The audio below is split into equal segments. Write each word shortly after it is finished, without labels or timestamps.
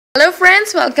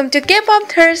friends, welcome to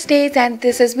Kpop Thursdays and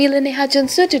this is me Neha.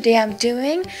 So today I'm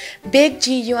doing Baek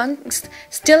Ji-young's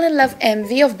Still in Love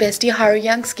MV of Bestie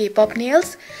Haruyoung's K-pop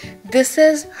nails. This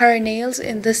is her nails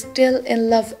in the Still in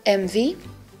Love MV.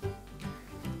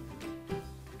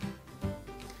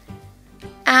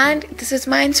 And this is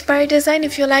my inspired design.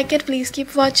 If you like it, please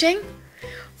keep watching.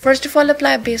 First of all,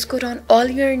 apply a base coat on all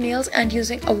your nails and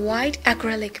using a white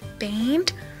acrylic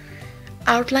paint,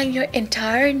 outline your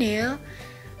entire nail.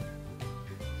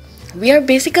 We are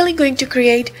basically going to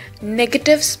create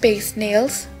negative space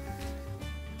nails,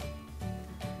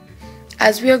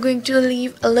 as we are going to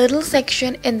leave a little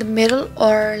section in the middle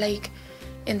or like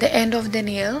in the end of the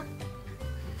nail.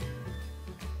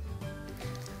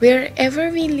 Wherever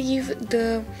we leave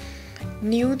the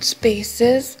nude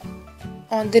spaces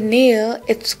on the nail,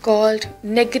 it's called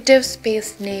negative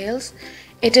space nails.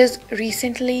 It is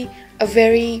recently a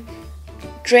very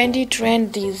trendy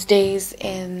trend these days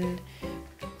in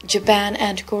Japan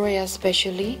and Korea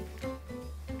especially.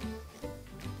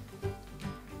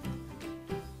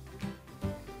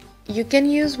 You can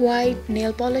use white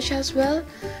nail polish as well,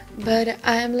 but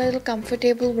I am a little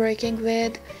comfortable working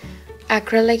with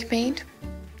acrylic paint.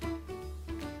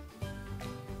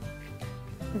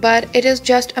 But it is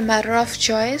just a matter of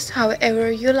choice,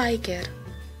 however you like it.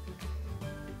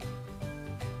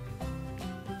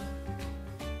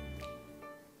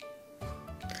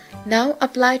 Now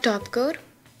apply top coat.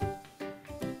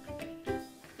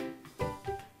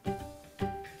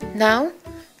 Now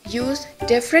use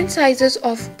different sizes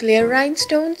of clear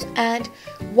rhinestones and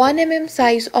 1 mm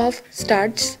size of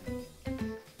studs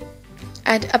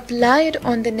and apply it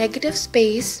on the negative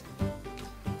space.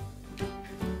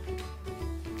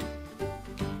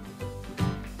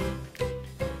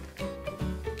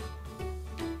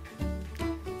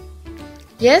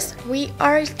 Yes, we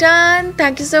are done.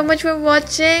 Thank you so much for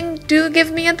watching. Do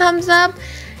give me a thumbs up.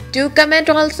 Do comment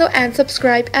also and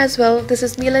subscribe as well. This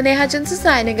is me Neha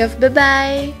signing off. Bye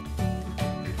bye.